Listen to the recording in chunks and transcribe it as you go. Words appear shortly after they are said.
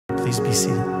Please be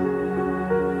seated.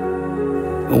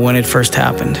 When it first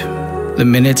happened, the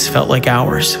minutes felt like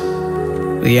hours.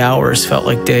 The hours felt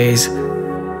like days.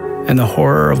 And the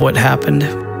horror of what happened,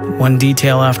 one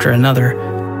detail after another,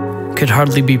 could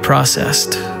hardly be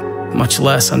processed, much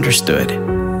less understood.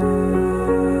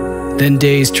 Then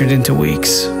days turned into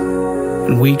weeks,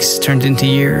 and weeks turned into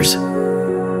years.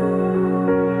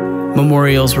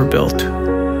 Memorials were built.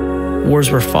 Wars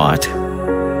were fought.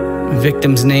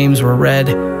 Victims' names were read.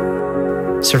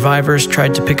 Survivors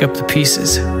tried to pick up the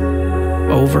pieces,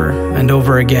 over and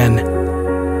over again.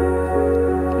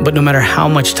 But no matter how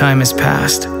much time has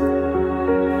passed,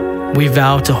 we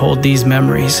vow to hold these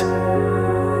memories.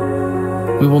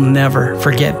 We will never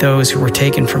forget those who were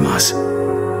taken from us.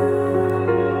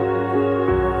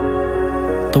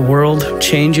 The world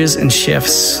changes and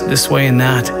shifts this way and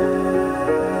that.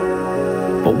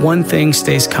 But one thing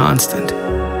stays constant.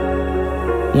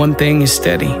 One thing is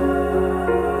steady.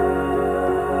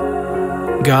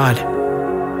 God.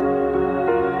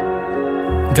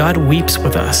 God weeps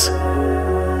with us.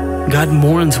 God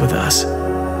mourns with us.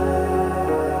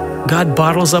 God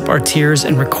bottles up our tears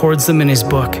and records them in His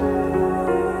book.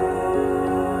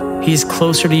 He is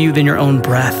closer to you than your own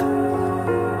breath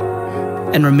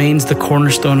and remains the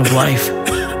cornerstone of life.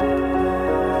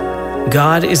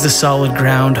 God is the solid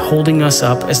ground holding us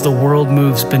up as the world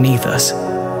moves beneath us.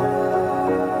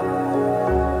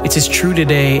 It's as true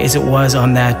today as it was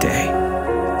on that day.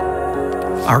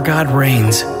 Our God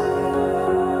reigns.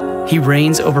 He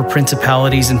reigns over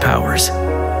principalities and powers.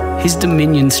 His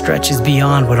dominion stretches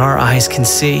beyond what our eyes can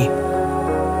see.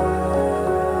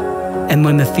 And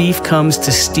when the thief comes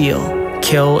to steal,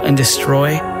 kill, and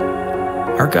destroy,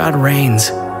 our God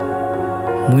reigns.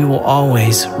 We will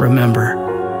always remember.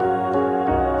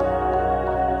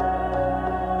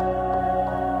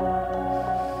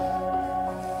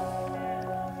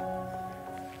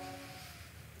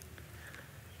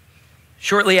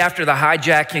 Shortly after the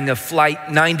hijacking of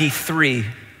Flight 93,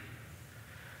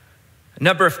 a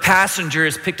number of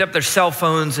passengers picked up their cell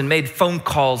phones and made phone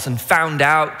calls and found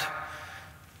out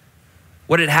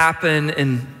what had happened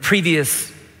in previous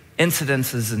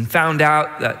incidences and found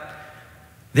out that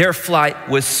their flight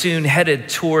was soon headed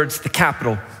towards the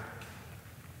capital.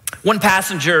 One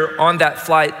passenger on that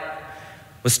flight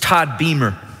was Todd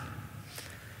Beamer,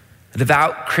 a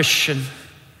devout Christian,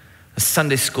 a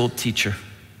Sunday school teacher,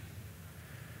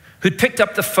 who'd picked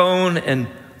up the phone and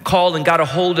called and got a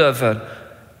hold of an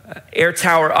air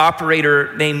tower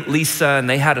operator named Lisa, and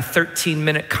they had a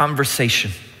 13-minute conversation.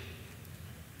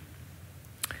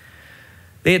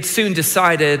 They had soon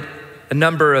decided, a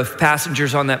number of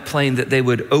passengers on that plane, that they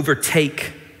would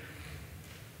overtake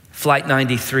Flight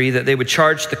 93, that they would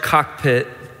charge the cockpit.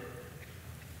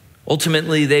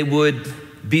 Ultimately, they would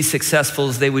be successful,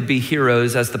 as they would be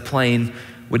heroes, as the plane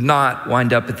would not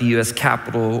wind up at the U.S.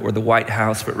 Capitol or the White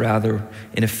House, but rather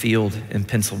in a field in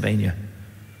Pennsylvania.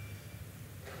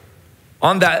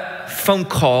 On that phone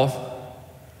call,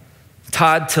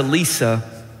 Todd to Lisa,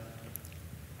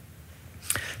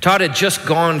 Todd had just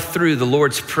gone through the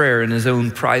Lord's Prayer in his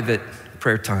own private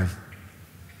prayer time.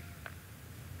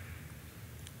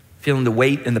 Feeling the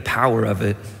weight and the power of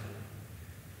it,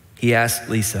 he asked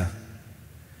Lisa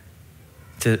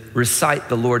to recite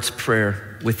the Lord's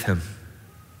Prayer with him.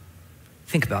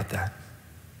 Think about that.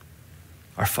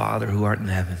 Our Father who art in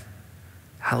heaven,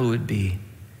 hallowed be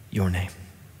your name.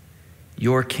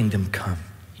 Your kingdom come,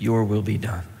 your will be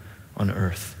done on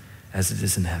earth as it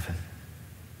is in heaven.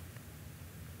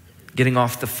 Getting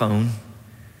off the phone,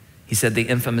 he said the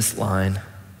infamous line,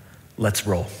 "Let's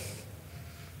roll."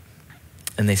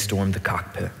 And they stormed the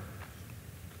cockpit.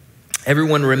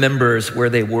 Everyone remembers where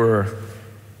they were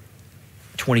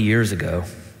 20 years ago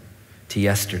to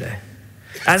yesterday.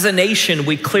 As a nation,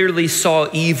 we clearly saw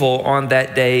evil on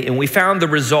that day, and we found the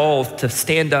resolve to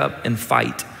stand up and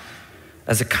fight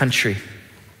as a country.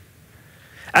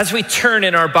 As we turn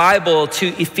in our Bible to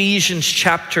Ephesians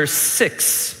chapter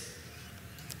 6,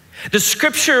 the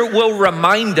scripture will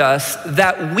remind us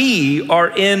that we are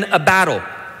in a battle,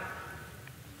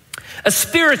 a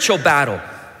spiritual battle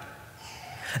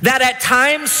that at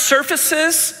times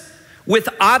surfaces with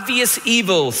obvious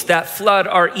evils that flood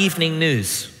our evening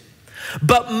news,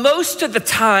 but most of the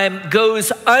time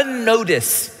goes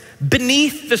unnoticed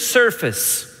beneath the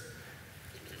surface,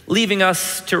 leaving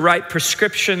us to write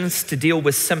prescriptions to deal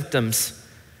with symptoms,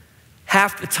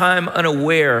 half the time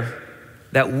unaware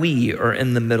that we are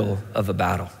in the middle of a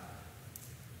battle.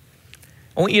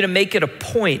 I want you to make it a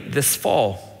point this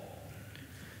fall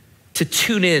to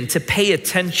tune in, to pay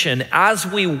attention as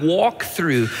we walk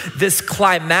through this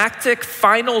climactic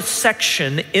final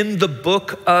section in the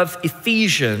book of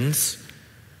Ephesians,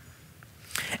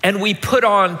 and we put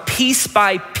on piece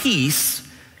by piece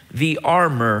the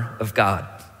armor of God.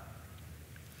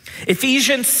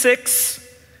 Ephesians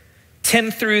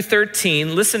 6:10 through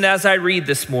 13. Listen as I read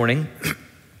this morning.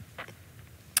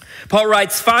 Paul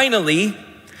writes, "Finally,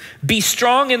 be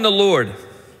strong in the Lord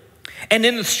and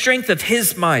in the strength of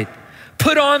his might.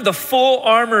 Put on the full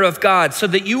armor of God so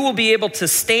that you will be able to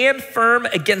stand firm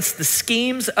against the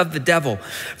schemes of the devil.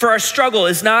 For our struggle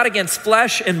is not against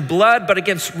flesh and blood, but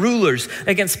against rulers,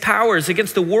 against powers,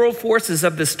 against the world forces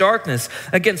of this darkness,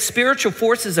 against spiritual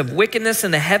forces of wickedness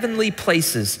in the heavenly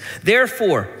places.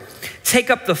 Therefore, take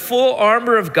up the full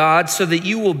armor of God so that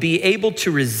you will be able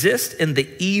to resist in the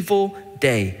evil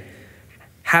day,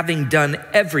 having done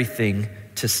everything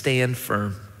to stand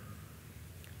firm."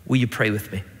 Will you pray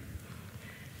with me?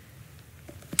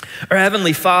 Our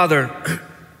Heavenly Father,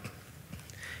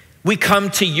 we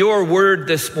come to your word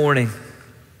this morning,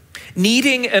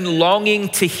 needing and longing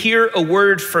to hear a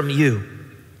word from you.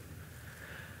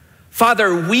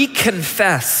 Father, we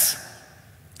confess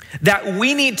that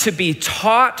we need to be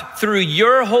taught through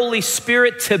your Holy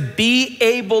Spirit to be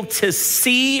able to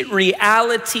see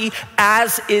reality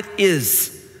as it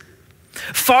is,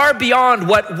 far beyond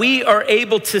what we are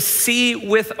able to see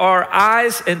with our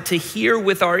eyes and to hear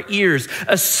with our ears.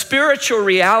 A spiritual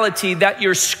reality that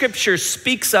your scripture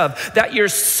speaks of, that your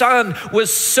Son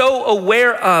was so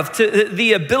aware of, to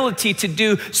the ability to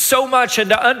do so much and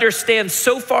to understand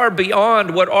so far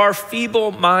beyond what our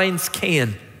feeble minds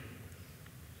can.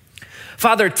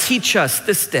 Father, teach us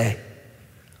this day.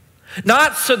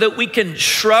 Not so that we can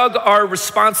shrug our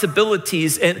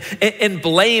responsibilities and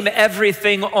blame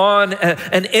everything on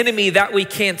an enemy that we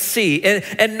can't see.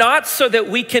 And not so that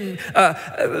we can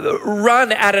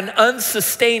run at an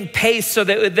unsustained pace so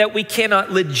that we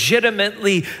cannot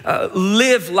legitimately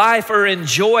live life or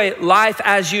enjoy life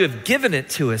as you have given it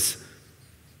to us.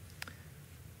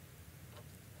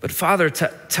 But Father,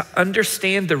 to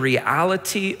understand the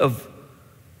reality of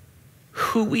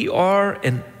who we are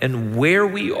and where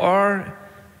we are.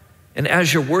 And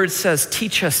as your word says,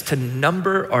 teach us to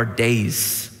number our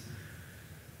days.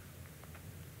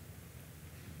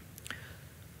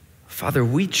 Father,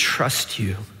 we trust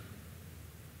you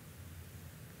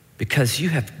because you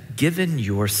have given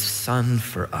your Son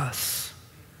for us.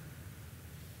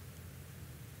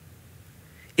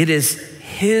 It is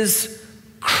his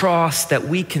cross that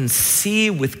we can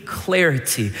see with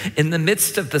clarity in the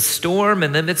midst of the storm,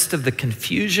 in the midst of the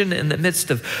confusion, in the midst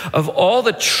of all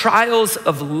the trials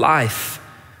of life.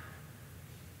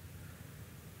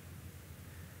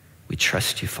 We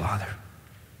trust you, Father.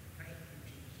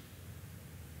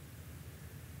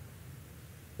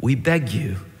 We beg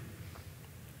you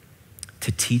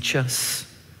to teach us,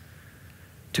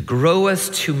 to grow us,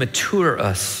 to mature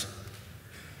us,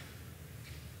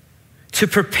 to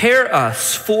prepare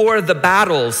us for the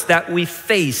battles that we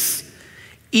face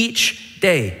each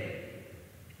day,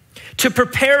 to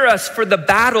prepare us for the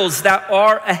battles that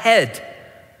are ahead.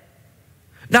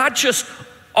 Not just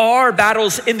our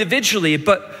battles individually,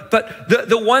 but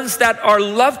the ones that our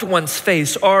loved ones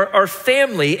face, our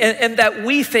family, and that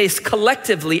we face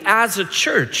collectively as a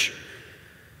church.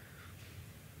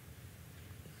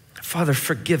 Father,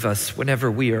 forgive us whenever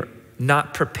we are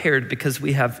not prepared because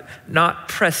we have not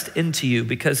pressed into you,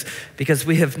 because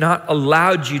we have not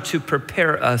allowed you to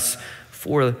prepare us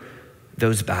for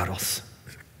those battles.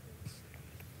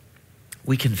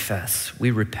 We confess,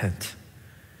 we repent.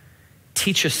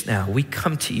 Teach us now. We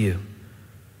come to you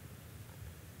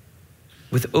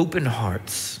with open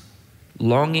hearts,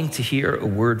 longing to hear a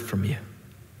word from you.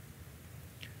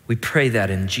 We pray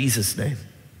that in Jesus' name.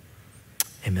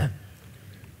 Amen.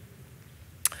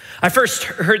 I first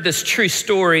heard this true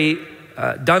story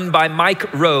done by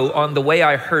Mike Rowe on The Way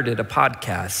I Heard It, a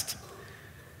podcast.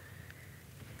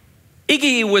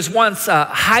 Iggy was once a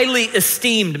highly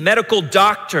esteemed medical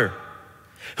doctor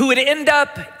who would end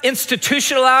up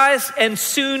institutionalized and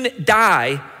soon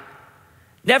die,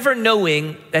 never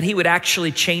knowing that he would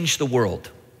actually change the world.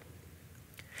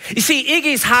 You see,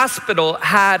 Iggy's hospital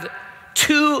had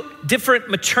two different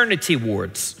maternity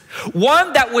wards.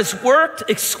 One that was worked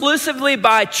exclusively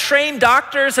by trained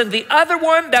doctors, and the other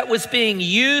one that was being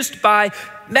used by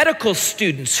medical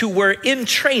students who were in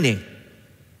training.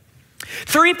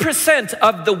 3%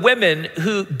 of the women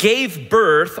who gave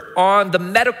birth on the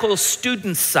medical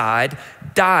student side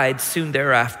died soon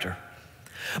thereafter.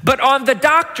 But on the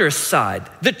doctor's side,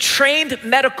 the trained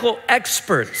medical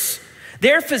experts,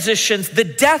 their physicians, the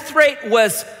death rate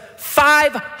was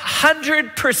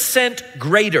 500%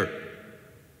 greater.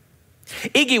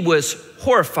 Iggy was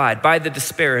horrified by the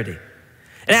disparity.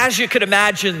 And as you could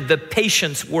imagine, the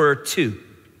patients were too.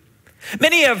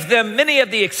 Many of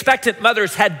the expectant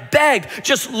mothers had begged,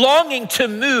 just longing to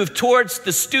move towards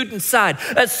the student side.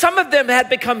 Some of them had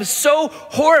become so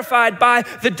horrified by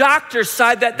the doctor's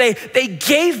side that they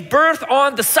gave birth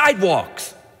on the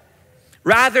sidewalks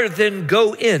rather than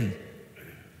go in.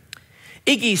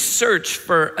 Iggy searched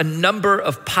for a number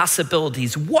of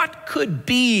possibilities. What could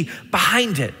be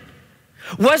behind it?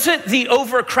 Was it the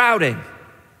overcrowding?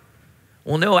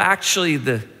 Well, no, actually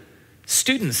the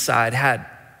student side had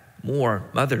more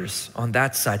mothers on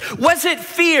that side. Was it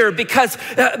fear because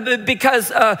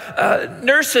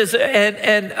nurses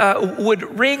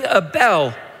would ring a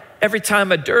bell every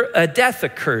time a death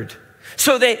occurred?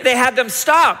 So they had them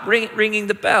stop ringing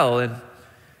the bell, and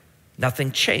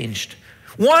nothing changed.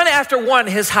 One after one,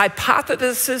 his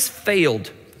hypothesis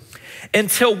failed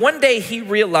until one day he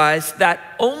realized that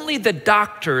only the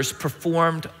doctors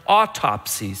performed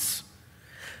autopsies,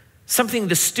 something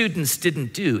the students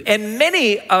didn't do. And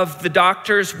many of the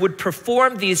doctors would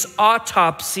perform these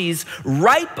autopsies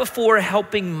right before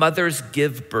helping mothers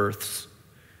give births.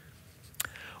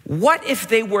 What if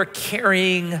they were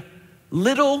carrying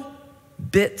little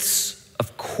bits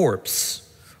of corpse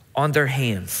on their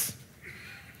hands?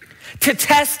 To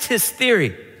test his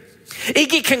theory,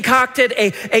 Iggy concocted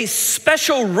a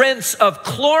special rinse of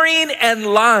chlorine and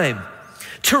lime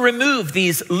to remove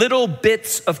these little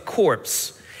bits of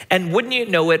corpse. And wouldn't you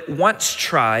know it, once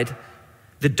tried,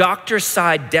 the doctor's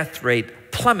side death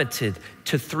rate plummeted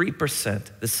to 3%,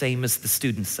 the same as the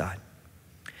student side.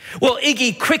 Well,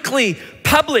 Iggy quickly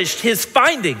published his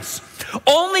findings,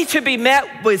 only to be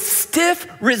met with stiff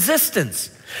resistance.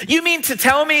 You mean to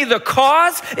tell me the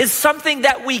cause is something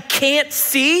that we can't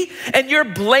see, and you're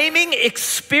blaming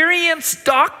experienced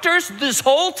doctors this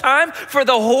whole time for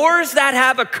the horrors that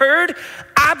have occurred?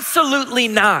 Absolutely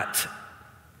not.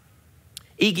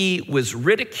 Iggy was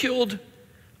ridiculed,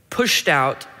 pushed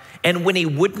out, and when he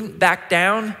wouldn't back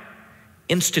down,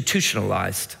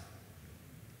 institutionalized.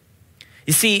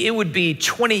 You see, it would be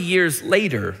 20 years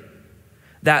later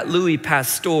that Louis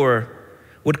Pasteur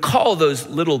would call those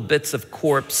little bits of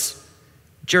corpse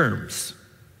germs.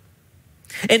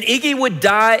 And Iggy would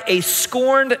die a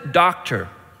scorned doctor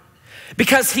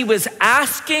because he was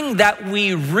asking that we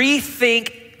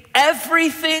rethink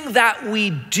everything that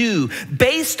we do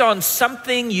based on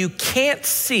something you can't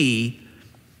see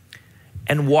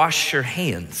and wash your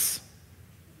hands.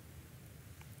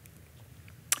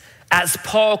 As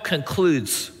Paul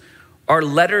concludes our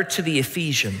letter to the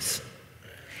Ephesians,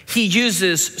 he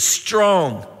uses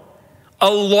strong,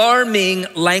 alarming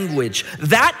language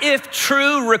that, if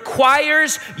true,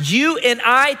 requires you and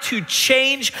I to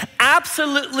change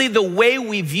absolutely the way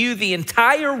we view the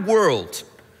entire world.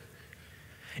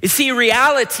 You see,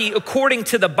 reality, according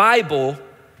to the Bible,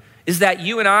 is that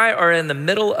you and I are in the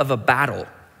middle of a battle.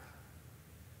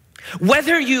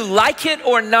 Whether you like it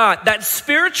or not, that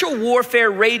spiritual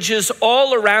warfare rages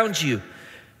all around you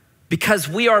because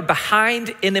we are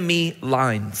behind enemy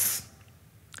lines.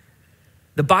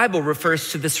 The Bible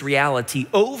refers to this reality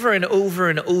over and over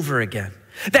and over again,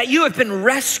 that you have been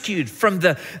rescued from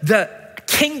the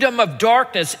kingdom of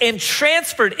darkness and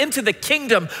transferred into the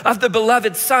kingdom of the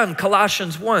beloved Son,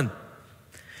 Colossians 1.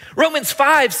 Romans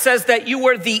 5 says that you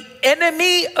were the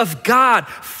enemy of God,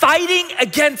 fighting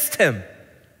against him.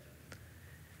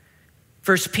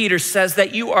 1 Peter says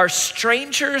that you are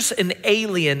strangers and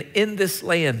alien in this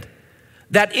land,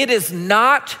 that it is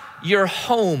not your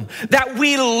home, that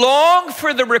we long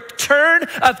for the return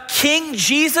of King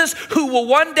Jesus, who will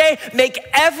one day make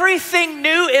everything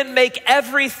new and make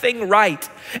everything right.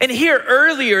 And here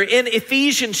earlier in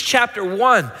Ephesians chapter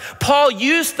 1, Paul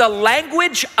used the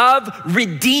language of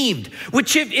redeemed,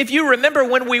 which if you remember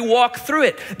when we walk through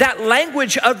it, that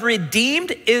language of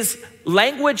redeemed is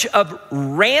language of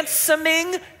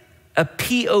ransoming a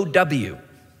POW.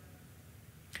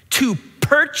 To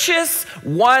purchase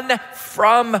one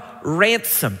from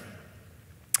ransom.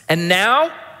 And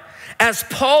now, as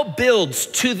Paul builds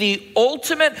to the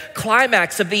ultimate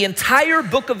climax of the entire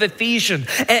book of Ephesians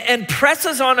and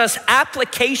presses on us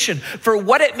application for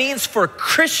what it means for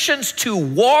Christians to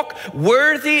walk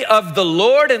worthy of the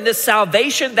Lord and this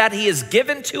salvation that he has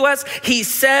given to us, he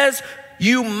says,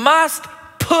 you must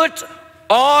put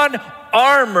on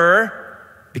armor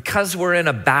because we're in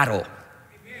a battle.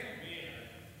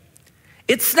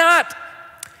 It's not,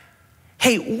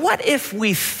 hey, what if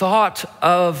we thought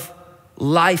of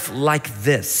life like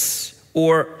this?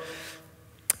 Or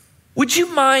would you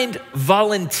mind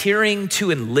volunteering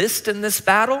to enlist in this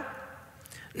battle?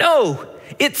 No,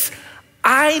 it's,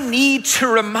 I need to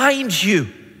remind you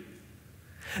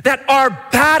that our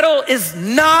battle is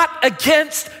not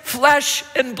against flesh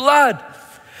and blood.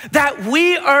 that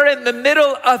we are in the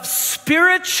middle of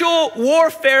spiritual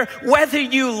warfare, whether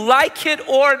you like it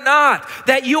or not,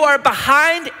 that you are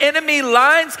behind enemy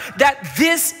lines, that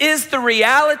this is the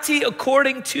reality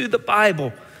according to the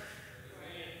Bible.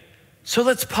 So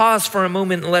let's pause for a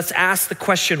moment and let's ask the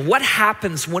question, what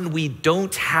happens when we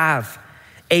don't have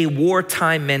a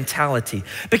wartime mentality?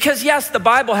 Because yes, the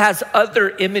Bible has other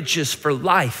images for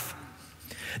life,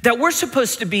 that we're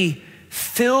supposed to be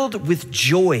filled with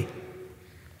joy,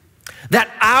 that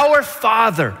our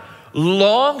Father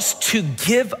longs to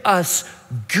give us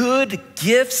good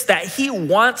gifts that he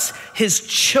wants his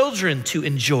children to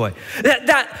enjoy.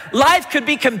 That life could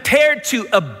be compared to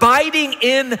abiding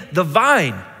in the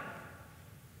vine.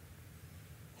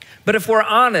 But if we're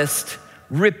honest,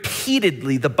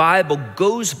 repeatedly the Bible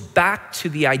goes back to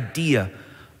the idea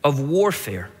of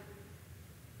warfare.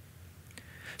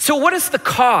 So what is the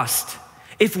cost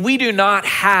if we do not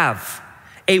have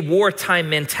a wartime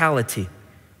mentality?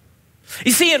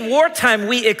 You see, in wartime,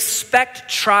 we expect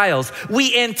trials.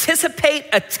 We anticipate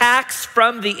attacks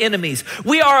from the enemies.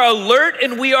 We are alert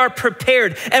and we are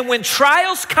prepared. And when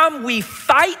trials come, we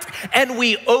fight and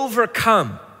we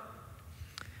overcome.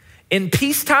 In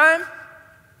peacetime,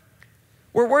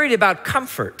 we're worried about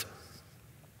comfort,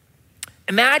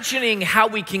 imagining how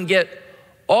we can get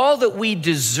all that we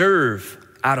deserve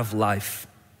out of life.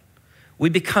 We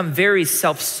become very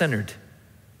self-centered.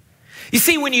 You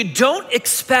see, when you don't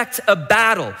expect a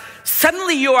battle,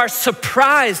 suddenly you are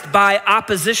surprised by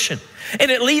opposition,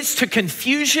 and it leads to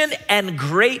confusion and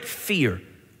great fear.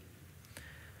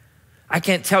 I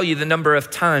can't tell you the number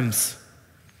of times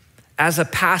as a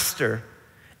pastor,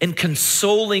 in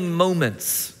consoling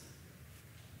moments,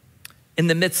 in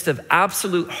the midst of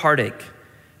absolute heartache,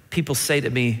 people say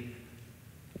to me,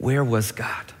 "Where was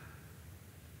God?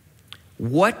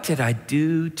 What did I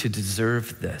do to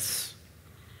deserve this?"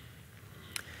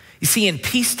 You see, in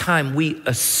peacetime, we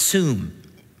assume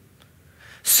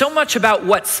so much about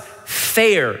what's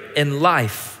fair in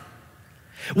life.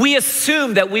 We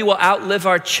assume that we will outlive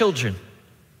our children,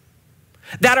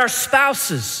 that our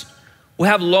spouses will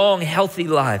have long, healthy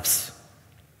lives.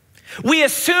 We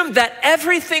assume that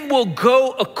everything will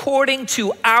go according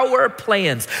to our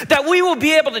plans, that we will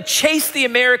be able to chase the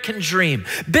American dream,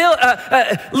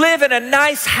 live in a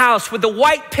nice house with a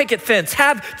white picket fence,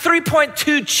 have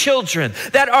 3.2 children,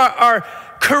 that our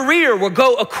career will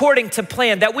go according to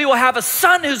plan, that we will have a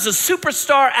son who's a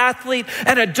superstar athlete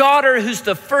and a daughter who's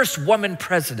the first woman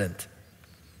president.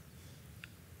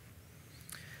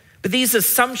 But these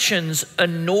assumptions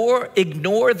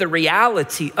ignore the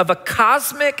reality of a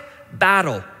cosmic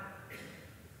battle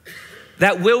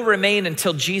that will remain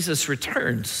until Jesus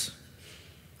returns.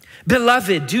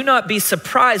 Beloved, do not be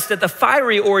surprised at the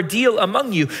fiery ordeal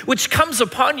among you, which comes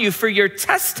upon you for your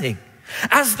testing,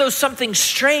 as though something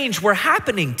strange were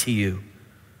happening to you.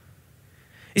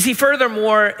 You see,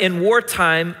 furthermore, in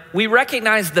wartime, we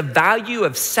recognize the value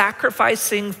of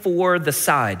sacrificing for the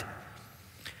side,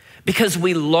 because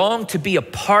we long to be a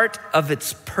part of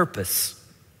its purpose.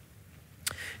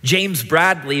 James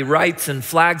Bradley writes in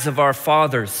Flags of Our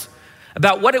Fathers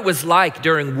about what it was like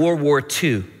during World War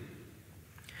II.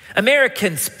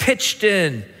 Americans pitched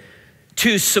in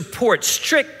to support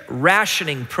strict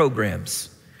rationing programs,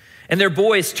 and their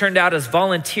boys turned out as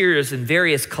volunteers in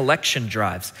various collection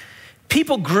drives.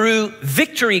 People grew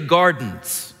victory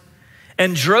gardens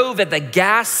and drove at the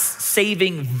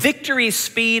gas-saving victory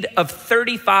speed of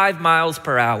 35 miles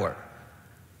per hour.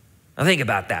 Now think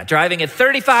about that, driving at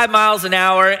 35 miles an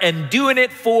hour and doing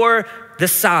it for the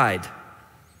side.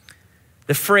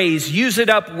 The phrase, "use it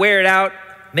up, wear it out,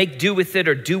 make do with it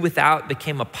or do without,"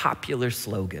 became a popular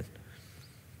slogan.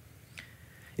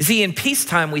 You see, in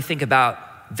peacetime, we think about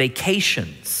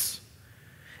vacations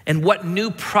and what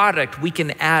new product we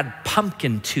can add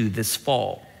pumpkin to this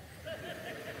fall.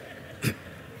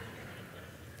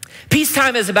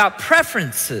 Peacetime is about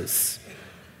preferences.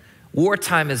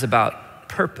 Wartime is about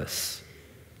purpose.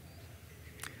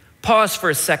 Pause for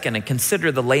a second and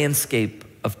consider the landscape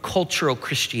of cultural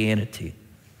Christianity.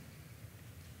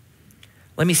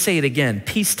 Let me say it again.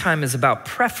 Peacetime is about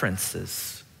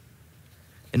preferences,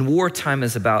 and wartime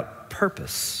is about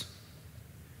purpose.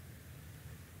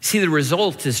 See, the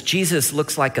result is Jesus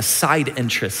looks like a side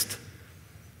interest,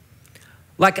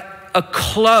 like a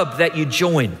club that you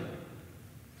join.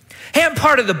 Hey, I'm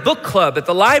part of the book club at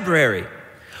the library.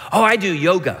 Oh, I do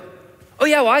yoga. Oh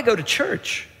yeah, well, I go to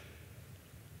church.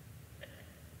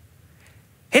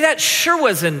 Hey, that sure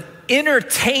was an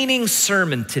entertaining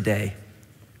sermon today.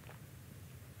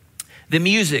 The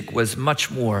music was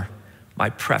much more my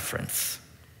preference.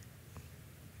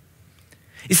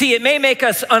 You see, it may make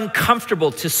us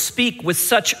uncomfortable to speak with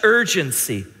such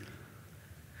urgency,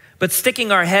 but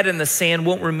sticking our head in the sand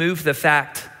won't remove the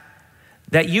fact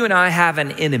that you and I have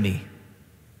an enemy.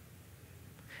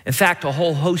 In fact, a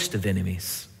whole host of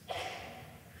enemies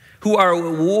who are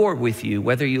at war with you,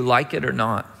 whether you like it or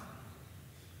not.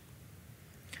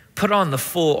 Put on the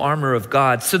full armor of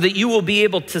God so that you will be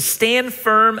able to stand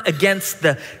firm against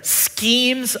the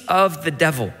schemes of the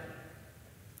devil.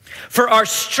 For our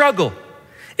struggle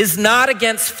is not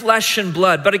against flesh and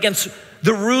blood, but against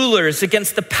the rulers,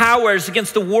 against the powers,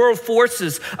 against the world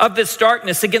forces of this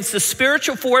darkness, against the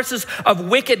spiritual forces of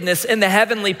wickedness in the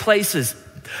heavenly places.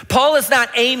 Paul is not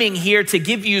aiming here to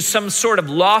give you some sort of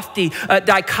lofty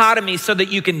dichotomy so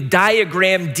that you can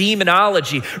diagram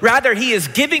demonology. Rather, he is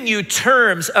giving you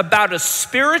terms about a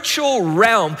spiritual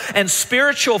realm and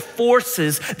spiritual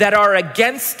forces that are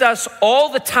against us all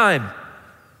the time.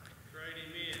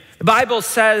 The Bible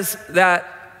says that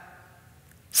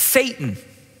Satan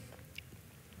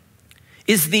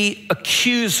is the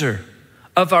accuser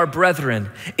of our brethren,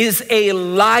 is a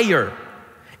liar,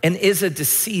 and is a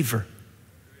deceiver,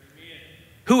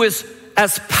 who is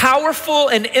as powerful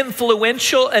and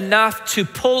influential enough to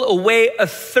pull away a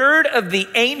third of the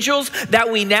angels that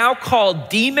we now call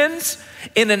demons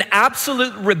in an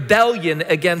absolute rebellion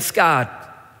against God.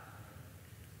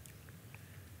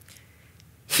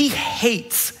 He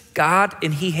hates God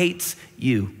and he hates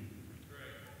you.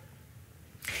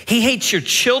 He hates your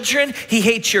children, he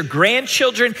hates your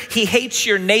grandchildren, he hates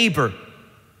your neighbor.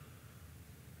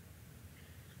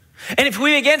 And if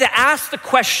we begin to ask the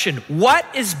question, what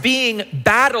is being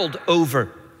battled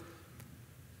over?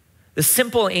 The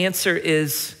simple answer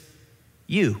is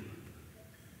you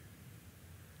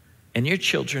and your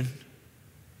children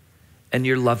and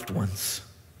your loved ones.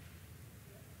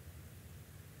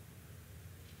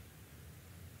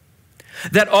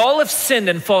 That all have sinned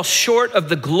and fall short of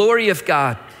the glory of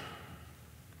God.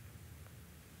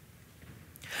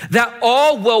 That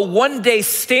all will one day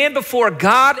stand before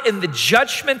God in the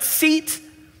judgment seat,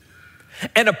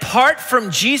 and apart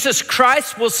from Jesus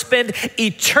Christ will spend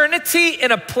eternity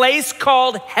in a place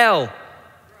called hell.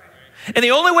 And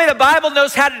the only way the Bible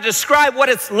knows how to describe what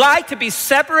it's like to be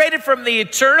separated from the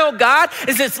eternal God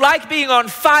is it's like being on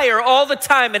fire all the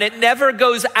time and it never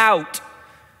goes out.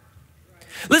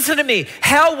 Listen to me,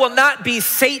 hell will not be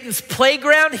Satan's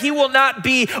playground. He will not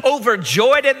be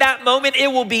overjoyed in that moment.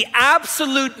 It will be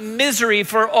absolute misery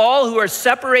for all who are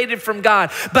separated from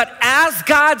God. But as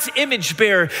God's image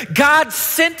bearer, God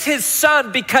sent his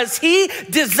son because he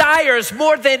desires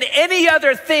more than any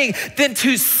other thing than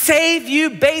to save you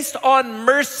based on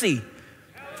mercy.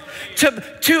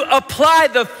 To apply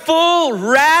the full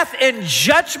wrath and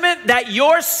judgment that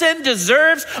your sin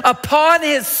deserves upon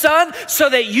his son so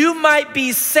that you might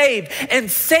be saved. And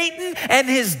Satan and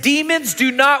his demons do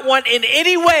not want in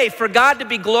any way for God to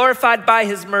be glorified by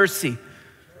his mercy.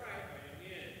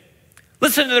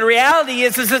 Listen, the reality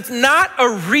is it's not a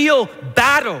real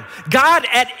battle. God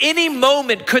at any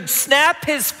moment could snap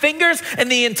his fingers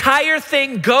and the entire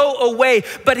thing go away.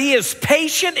 But he is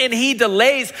patient and he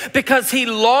delays because he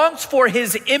longs for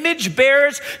his image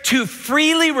bearers to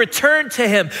freely return to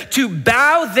him, to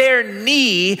bow their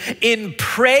knee in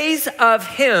praise of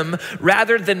him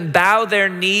rather than bow their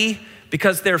knee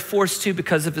because they're forced to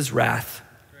because of his wrath.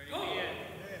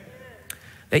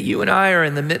 That you and I are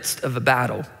in the midst of a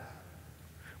battle,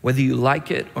 whether you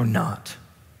like it or not.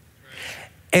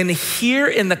 And here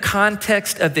in the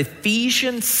context of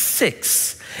Ephesians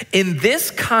 6, in this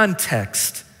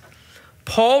context,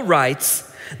 Paul writes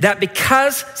that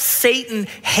because Satan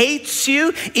hates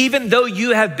you, even though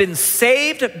you have been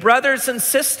saved, brothers and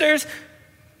sisters,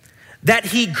 that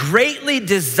he greatly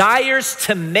desires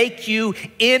to make you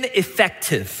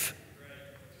ineffective,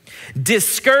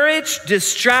 discouraged,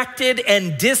 distracted,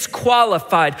 and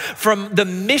disqualified from the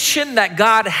mission that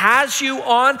God has you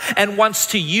on and wants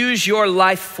to use your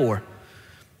life for.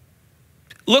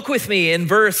 Look with me in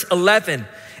verse 11.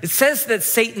 It says that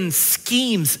Satan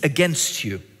schemes against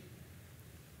you.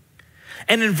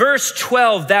 And in verse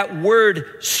 12, that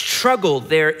word struggle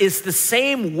there is the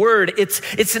same word.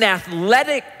 It's an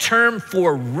athletic term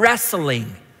for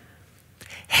wrestling,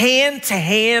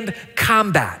 hand-to-hand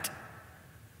combat.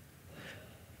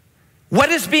 What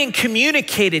is being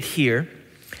communicated here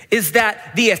is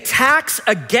that the attacks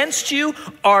against you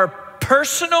are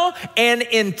personal and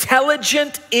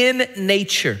intelligent in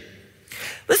nature.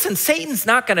 Listen, Satan's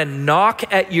not gonna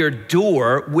knock at your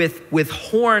door with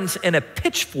horns and a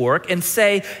pitchfork and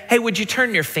say, hey, would you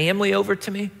turn your family over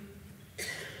to me?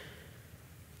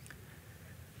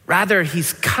 Rather,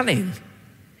 he's cunning.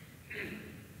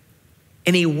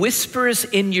 and he whispers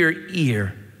in your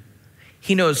ear.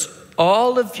 He knows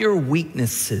all of your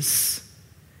weaknesses,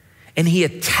 and he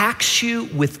attacks you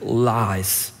with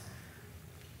lies.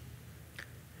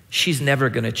 She's never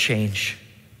gonna change.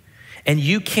 And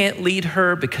you can't lead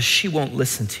her because she won't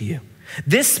listen to you.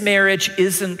 This marriage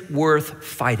isn't worth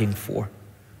fighting for.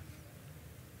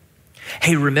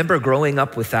 Hey, remember growing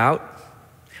up without?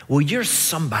 Well, you're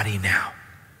somebody now.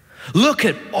 Look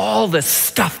at all the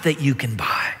stuff that you can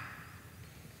buy.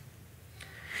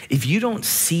 If you don't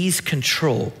seize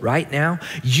control right now,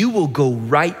 you will go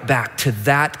right back to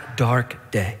that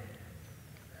dark day.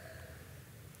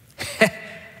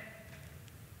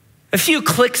 A few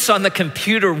clicks on the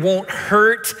computer won't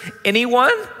hurt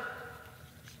anyone.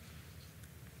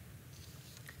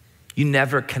 You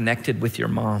never connected with your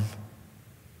mom.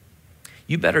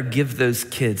 You better give those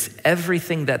kids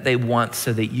everything that they want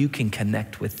so that you can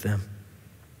connect with them.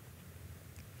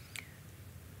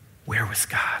 Where was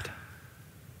God?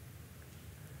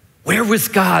 Where was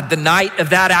God the night of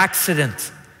that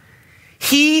accident?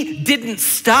 He didn't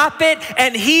stop it,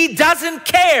 and he doesn't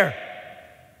care.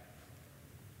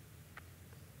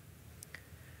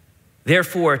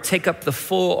 Therefore, take up the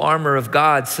full armor of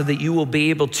God so that you will be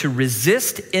able to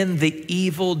resist in the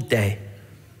evil day.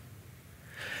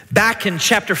 Back in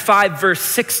chapter 5, verse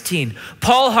 16,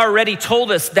 Paul already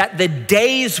told us that the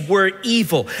days were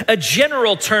evil, a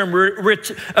general term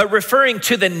referring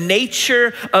to the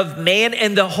nature of man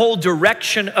and the whole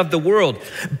direction of the world.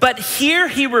 But here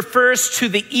he refers to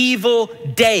the evil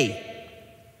day,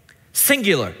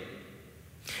 singular,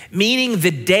 meaning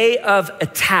the day of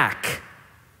attack.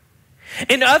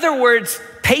 In other words,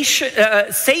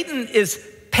 Satan is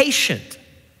patient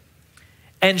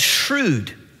and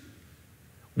shrewd,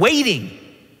 waiting.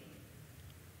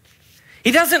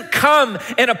 He doesn't come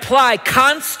and apply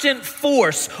constant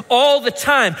force all the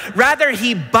time. Rather,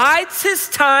 he bides his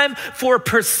time for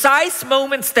precise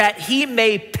moments that he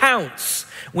may pounce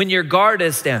when your guard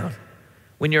is down,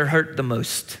 when you're hurt the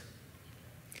most.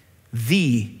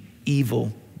 The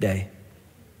evil day.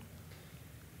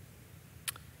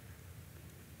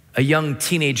 A young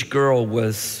teenage girl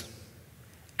was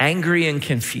angry and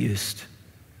confused.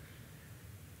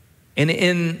 And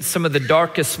in some of the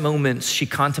darkest moments, she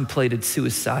contemplated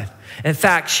suicide. In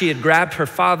fact, she had grabbed her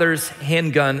father's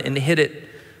handgun and hid it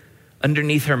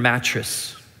underneath her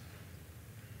mattress.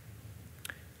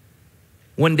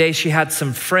 One day she had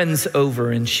some friends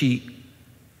over and she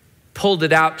pulled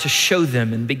it out to show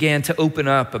them and began to open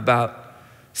up about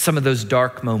some of those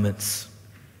dark moments.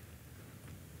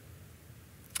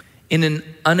 In an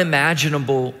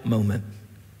unimaginable moment,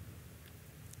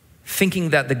 thinking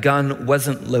that the gun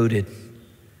wasn't loaded,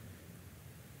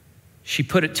 she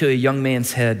put it to a young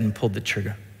man's head and pulled the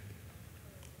trigger.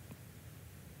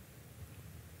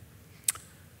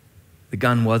 The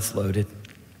gun was loaded,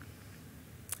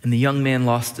 and the young man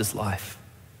lost his life.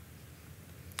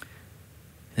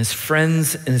 And his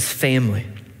friends and his family,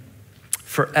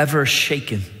 forever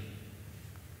shaken.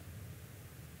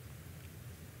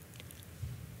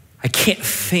 I can't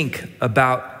think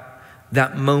about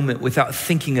that moment without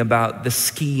thinking about the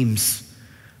schemes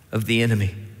of the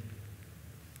enemy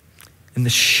and the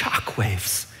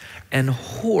shockwaves and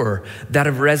horror that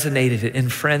have resonated in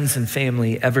friends and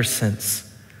family ever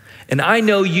since. And I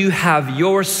know you have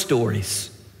your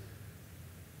stories.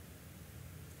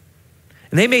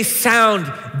 And they may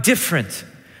sound different,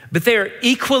 but they are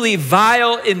equally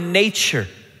vile in nature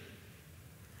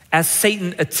as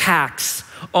Satan attacks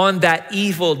on that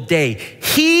evil day.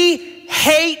 He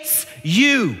hates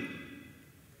you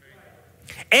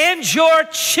and your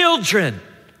children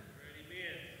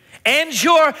and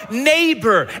your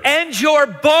neighbor and your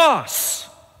boss.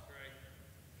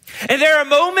 And there are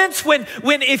moments when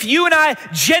if you and I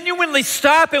genuinely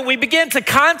stop and we begin to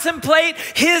contemplate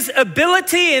his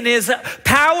ability and his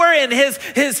power and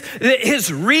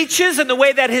his reaches and the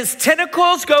way that his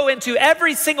tentacles go into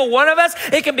every single one of us,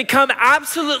 it can become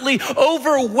absolutely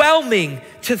overwhelming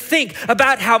to think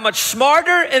about how much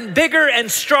smarter and bigger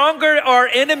and stronger our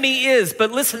enemy is.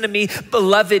 But listen to me,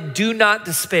 beloved, do not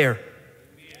despair.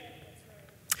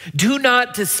 Do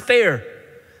not despair.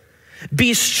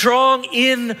 Be strong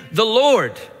in the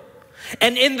Lord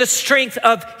and in the strength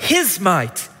of his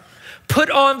might.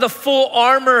 Put on the full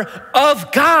armor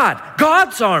of God,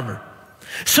 God's armor,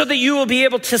 so that you will be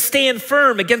able to stand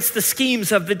firm against the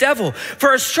schemes of the devil. For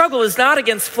our struggle is not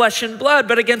against flesh and blood,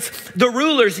 but against the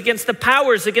rulers, against the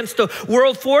powers, against the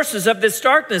world forces of this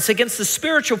darkness, against the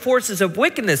spiritual forces of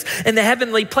wickedness in the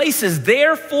heavenly places.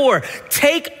 Therefore,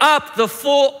 take up the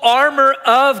full armor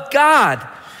of God,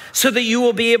 so that you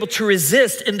will be able to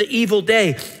resist in the evil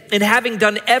day, and having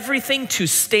done everything to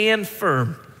stand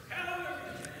firm.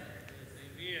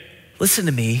 Listen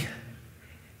to me.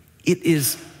 It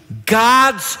is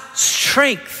God's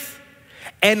strength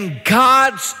and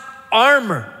God's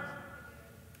armor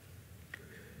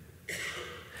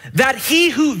that he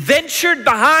who ventured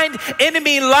behind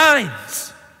enemy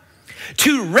lines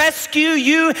to rescue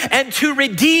you and to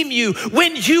redeem you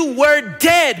when you were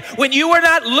dead, when you were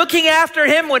not looking after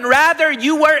him, when rather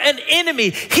you were an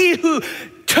enemy. He who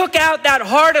took out that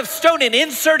heart of stone and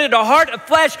inserted a heart of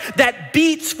flesh that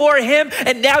beats for him,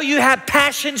 and now you have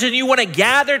passions and you want to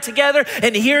gather together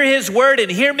and hear his word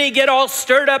and hear me get all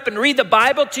stirred up and read the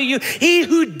Bible to you. He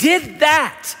who did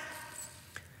that,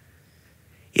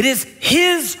 it is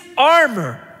his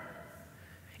armor.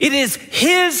 It is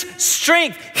his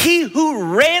strength. He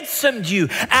who ransomed you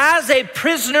as a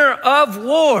prisoner of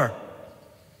war,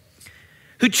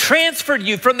 who transferred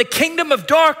you from the kingdom of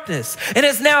darkness and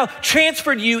has now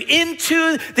transferred you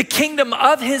into the kingdom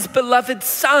of his beloved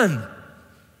Son.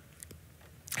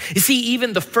 You see,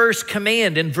 even the first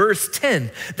command in verse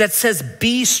 10 that says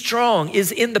be strong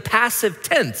is in the passive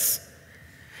tense.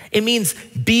 It means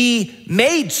be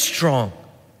made strong,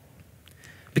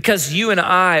 because you and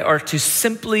I are to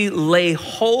simply lay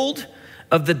hold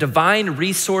of the divine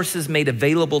resources made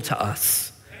available to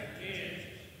us.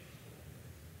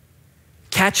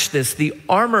 Catch this, the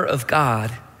armor of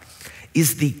God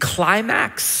is the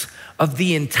climax of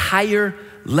the entire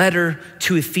letter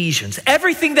to Ephesians.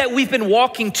 Everything that we've been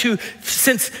walking to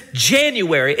since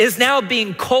January is now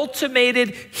being cultivated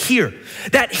here.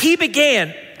 That he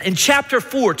began in chapter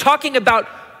 4 talking about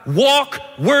walk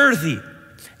worthy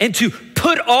and to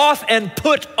put off and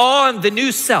put on the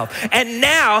new self. And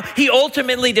now he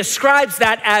ultimately describes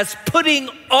that as putting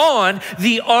on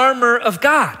the armor of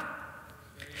God.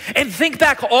 And think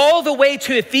back all the way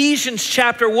to Ephesians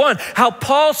chapter 1, how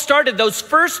Paul started those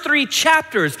first 3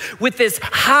 chapters with this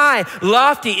high,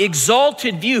 lofty,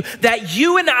 exalted view that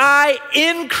you and I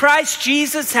in Christ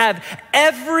Jesus have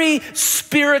every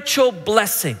spiritual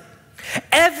blessing.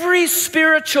 Every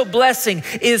spiritual blessing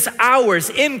is ours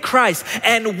in Christ.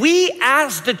 And we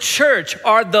as the church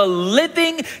are the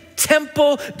living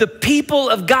temple, the people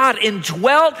of God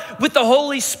indwelt with the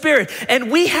Holy Spirit.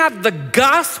 And we have the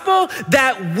gospel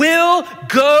that will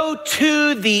go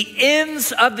to the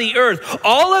ends of the earth.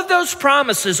 All of those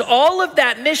promises, all of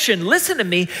that mission, listen to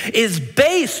me, is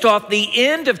based off the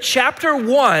end of chapter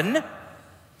 1,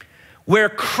 where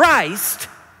Christ,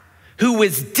 who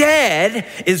was dead,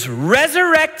 is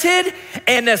resurrected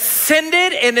and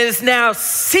ascended and is now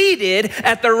seated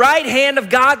at the right hand of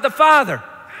God the Father.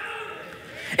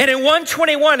 And in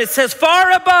 121, it says, far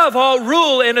above all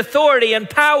rule and authority and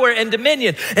power and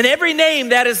dominion and every name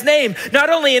that is named, not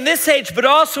only in this age, but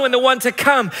also in the one to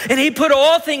come. And he put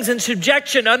all things in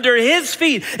subjection under his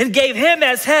feet and gave him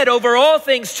as head over all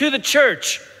things to the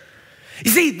church. You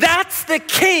see, that's the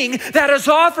king that is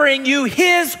offering you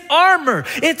his armor.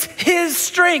 It's his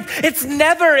strength. It's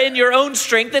never in your own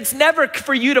strength. It's never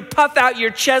for you to puff out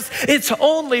your chest. It's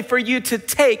only for you to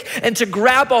take and to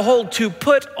grab a hold, to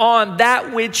put on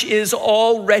that which is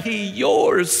already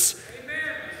yours.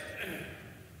 Amen.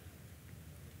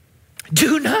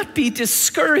 Do not be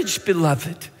discouraged,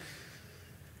 beloved,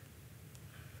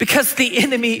 because the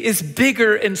enemy is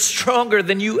bigger and stronger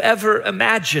than you ever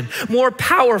imagined, more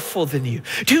powerful than you.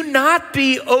 Do not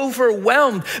be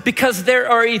overwhelmed because there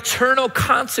are eternal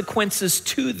consequences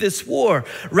to this war.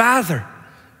 Rather,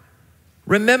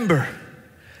 remember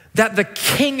that the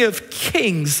King of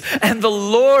Kings and the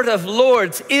Lord of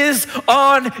Lords is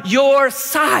on your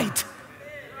side.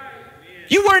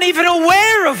 You weren't even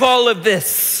aware of all of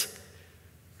this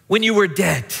when you were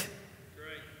dead.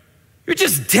 You're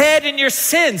just dead in your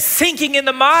sins, sinking in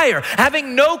the mire,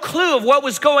 having no clue of what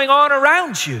was going on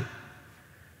around you.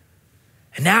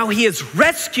 And now he has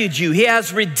rescued you. He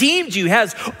has redeemed you,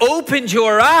 has opened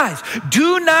your eyes.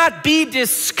 Do not be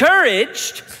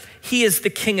discouraged. He is the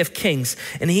King of Kings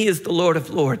and he is the Lord of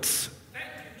Lords.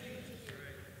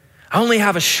 I only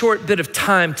have a short bit of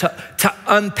time to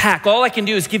unpack. All I can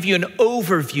do is give you an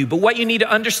overview. But what you need to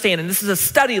understand, and this is a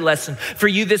study lesson for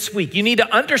you this week, you need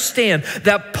to understand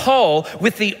that Paul,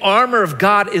 with the armor of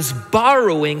God, is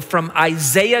borrowing from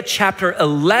Isaiah chapter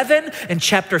 11 and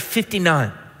chapter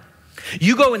 59.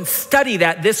 You go and study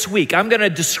that this week. I'm going to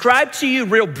describe to you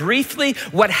real briefly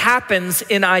what happens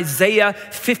in Isaiah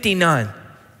 59.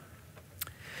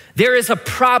 There is a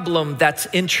problem that's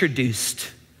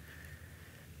introduced.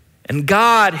 And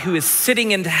God, who is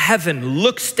sitting in heaven,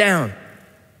 looks down.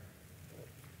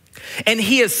 And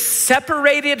he is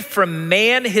separated from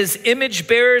man, his image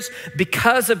bearers,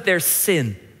 because of their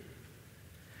sin.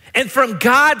 And from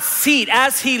God's seat,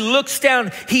 as he looks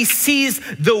down, he sees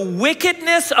the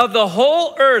wickedness of the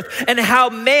whole earth and how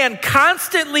man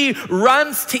constantly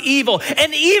runs to evil.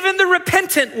 And even the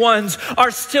repentant ones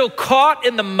are still caught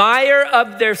in the mire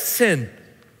of their sin.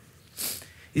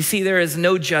 You see, there is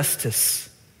no justice.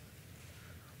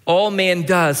 All man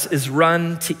does is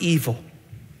run to evil,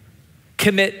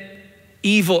 commit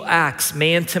evil acts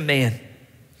man to man.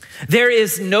 There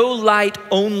is no light,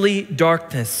 only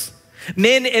darkness.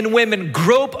 Men and women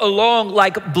grope along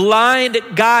like blind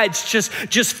guides,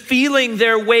 just feeling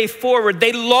their way forward.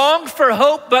 They long for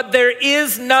hope, but there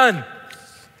is none.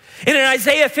 And in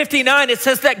Isaiah 59, it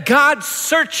says that God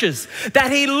searches,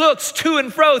 that he looks to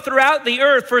and fro throughout the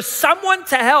earth for someone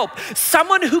to help,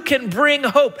 someone who can bring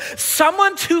hope,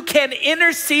 someone who can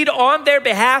intercede on their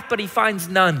behalf, but he finds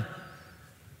none.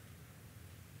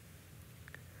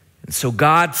 And so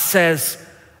God says,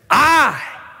 I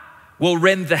will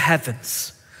rend the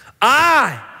heavens.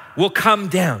 I will come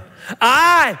down.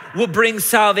 I will bring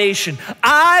salvation.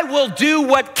 I will do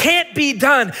what can't be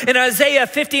done. In Isaiah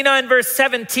 59 verse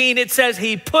 17, it says,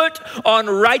 he put on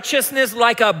righteousness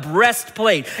like a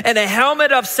breastplate and a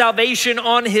helmet of salvation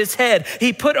on his head.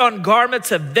 He put on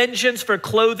garments of vengeance for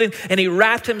clothing, and he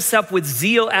wrapped himself with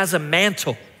zeal as a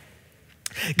mantle.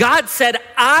 God said,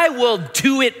 I will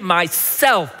do it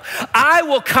myself. I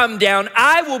will come down.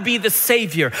 I will be the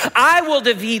Savior. I will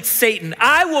defeat Satan.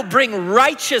 I will bring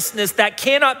righteousness that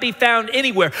cannot be found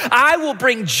anywhere. I will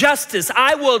bring justice.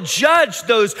 I will judge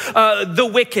those, the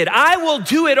wicked. I will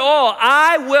do it all.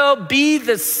 I will be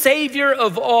the Savior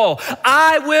of all.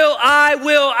 I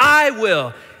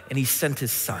will. And he sent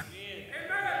his son.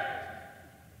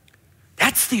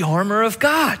 That's the armor of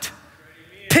God.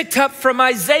 Picked up from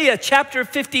Isaiah chapter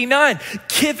 59,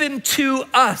 given to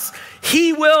us.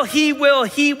 He will,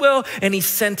 and he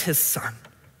sent his son.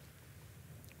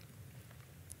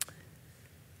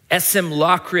 S.M.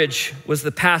 Lockridge was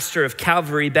the pastor of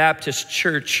Calvary Baptist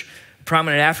Church, a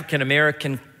prominent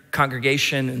African-American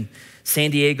congregation in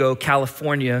San Diego,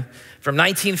 California, from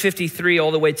 1953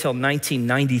 all the way till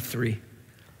 1993.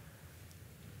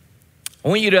 I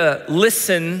want you to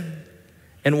listen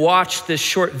and watch this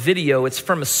short video. It's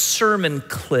from a sermon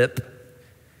clip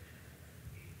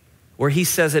where he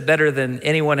says it better than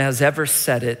anyone has ever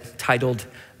said it, titled,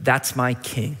 "That's My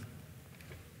King."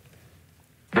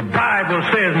 The Bible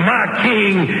says, my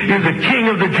king is the king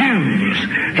of the Jews.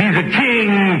 He's the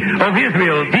king of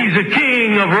Israel. He's the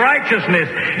king of righteousness.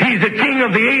 He's the king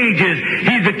of the ages.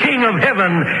 He's the king of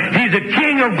heaven. He's the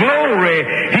king of glory.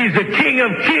 He's the king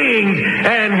of kings.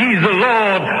 And he's the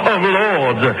Lord of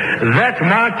lords. That's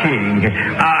my king.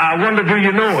 I wonder, do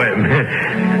you know him?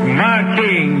 My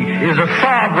king is a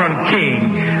sovereign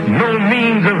king. No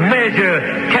means of measure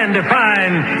can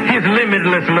define his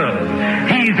limitless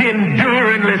love. He's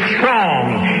enduringly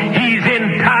strong. He's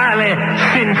entirely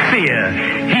sincere.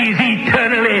 He's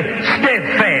eternally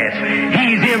steadfast.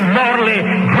 He's immortally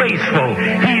graceful.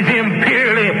 He's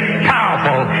imperially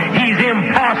powerful. He's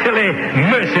impartially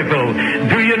merciful.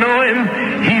 Do you know him?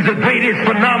 He's the greatest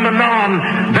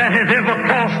phenomenon that has ever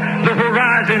crossed the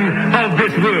horizon of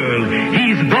this world.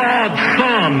 He's God's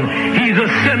son. He's a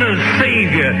sinner's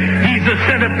savior. He's the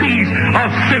centerpiece of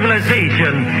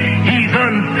civilization. He's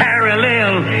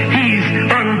unparalleled. He's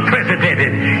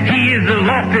unprecedented. He is the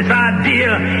loftiest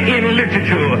idea in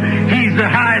literature. He's the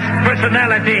highest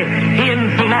personality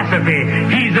in philosophy.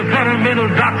 He's the fundamental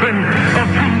doctrine of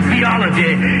true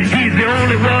theology. He's the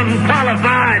only one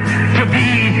qualified to be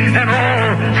an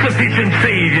all-sufficient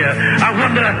Savior. I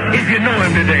wonder if you know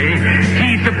him today.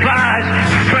 He supplies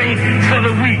strength for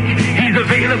the weak. He's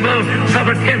available for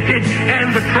the tempted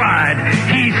and the tried.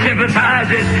 He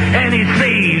sympathizes and he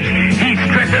saves. He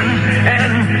strengthens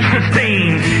and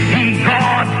sustains. He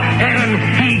guards and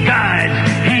he guides.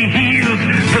 He heals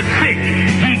the sick.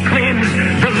 He cleanses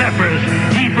the lepers.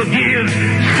 He forgives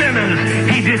sinners.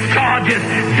 He discharges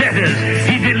debtors.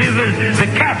 He delivers the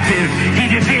captive. He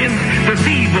defends the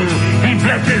feeble. He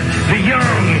blesses the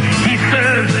young. He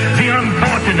serves the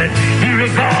unfortunate. He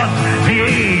regards the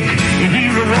aged. He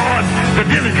rewards the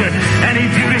diligent. And he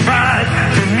beautifies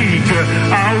the meek.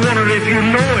 I wonder if you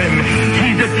know him.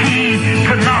 He's the key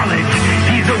to knowledge.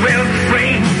 He's the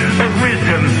wellspring of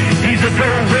wisdom. He's the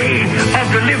doorway of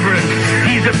deliverance.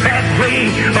 He's the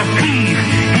pathway of peace.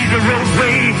 He's the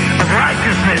roadway of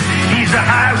righteousness. He's the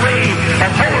highway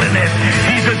of holiness.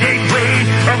 He's the gateway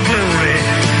of glory.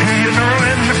 Do you know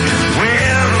him?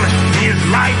 Well, his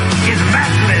light is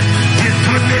matchless. His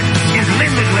goodness is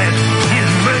limitless. His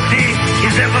mercy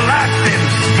is everlasting.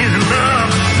 His love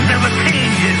never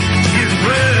changes. His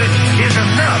word is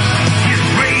enough. His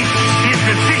grace is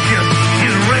sufficient.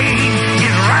 His reign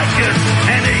is righteous.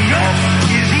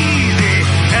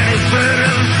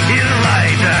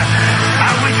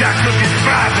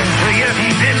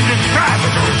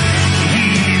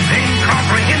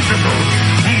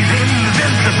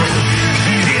 invincible.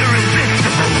 He's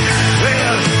irresistible.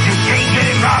 Well, you can't get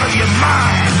him out of your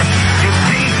mind. You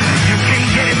can't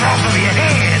get him off of your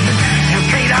head. You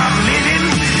can't outlive him,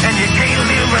 and you can't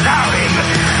live without him.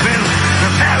 Well,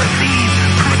 the Pharisees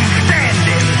couldn't stand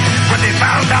him, but they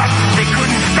found out they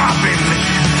couldn't stop him.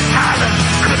 Pilate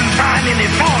couldn't find any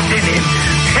fault in him.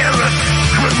 Herod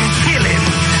couldn't kill him.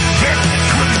 Death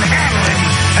couldn't handle him,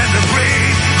 and the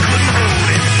grave couldn't hold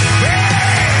him.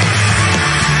 Yeah!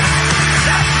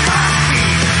 That's my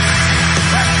king.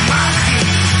 That's my king.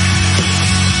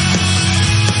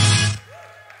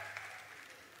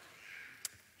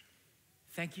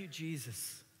 Thank you,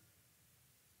 Jesus.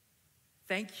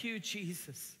 Thank you,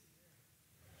 Jesus.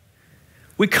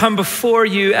 We come before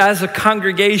you as a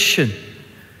congregation.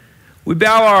 We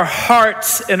bow our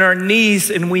hearts and our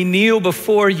knees and we kneel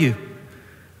before you.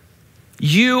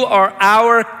 You are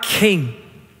our King.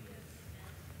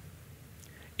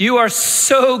 You are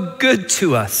so good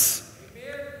to us.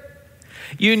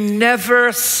 You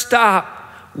never stop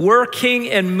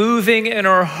working and moving in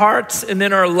our hearts and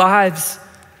in our lives.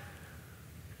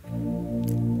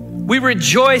 We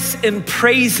rejoice in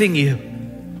praising you.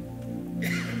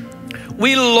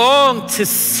 We long to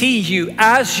see you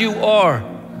as you are.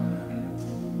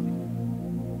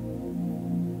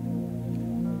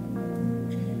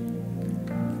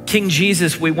 King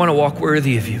Jesus, we want to walk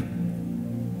worthy of you.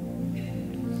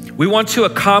 We want to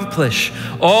accomplish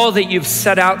all that you've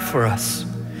set out for us.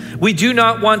 We do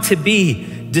not want to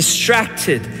be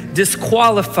distracted,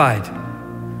 disqualified,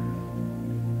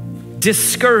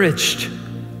 discouraged.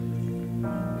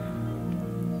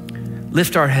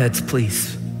 Lift our heads,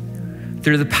 please.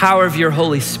 Through the power of your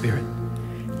Holy Spirit,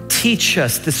 teach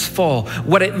us this fall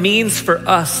what it means for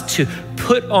us to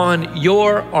put on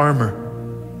your armor.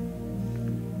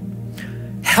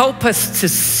 Help us to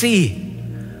see.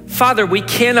 Father, we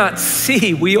cannot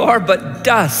see. We are but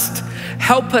dust.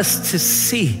 Help us to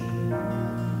see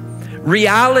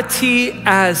reality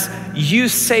as you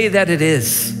say that it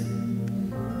is.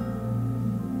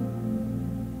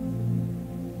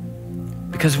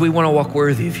 Because we want to walk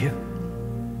worthy of you.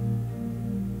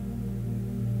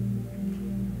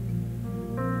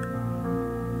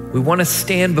 We want to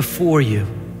stand before you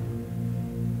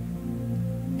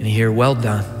and hear, well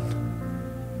done,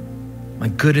 my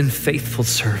good and faithful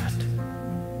servant.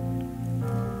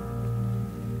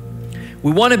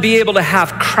 We want to be able to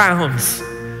have crowns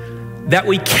that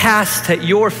we cast at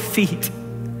your feet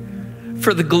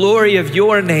for the glory of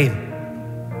your name.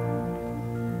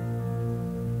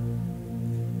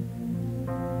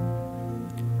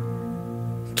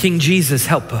 King Jesus,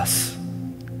 help us.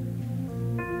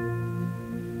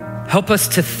 Help us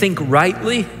to think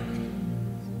rightly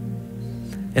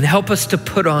and help us to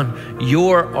put on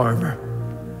your armor.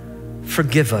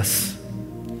 Forgive us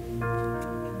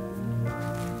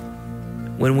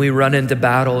when we run into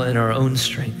battle in our own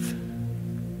strength,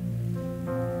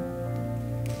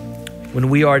 when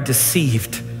we are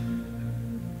deceived,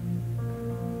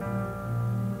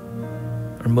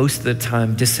 or most of the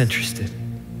time disinterested.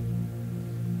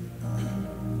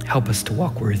 Help us to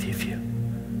walk worthy of you.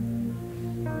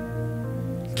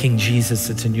 King Jesus,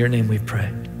 it's in your name we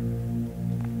pray.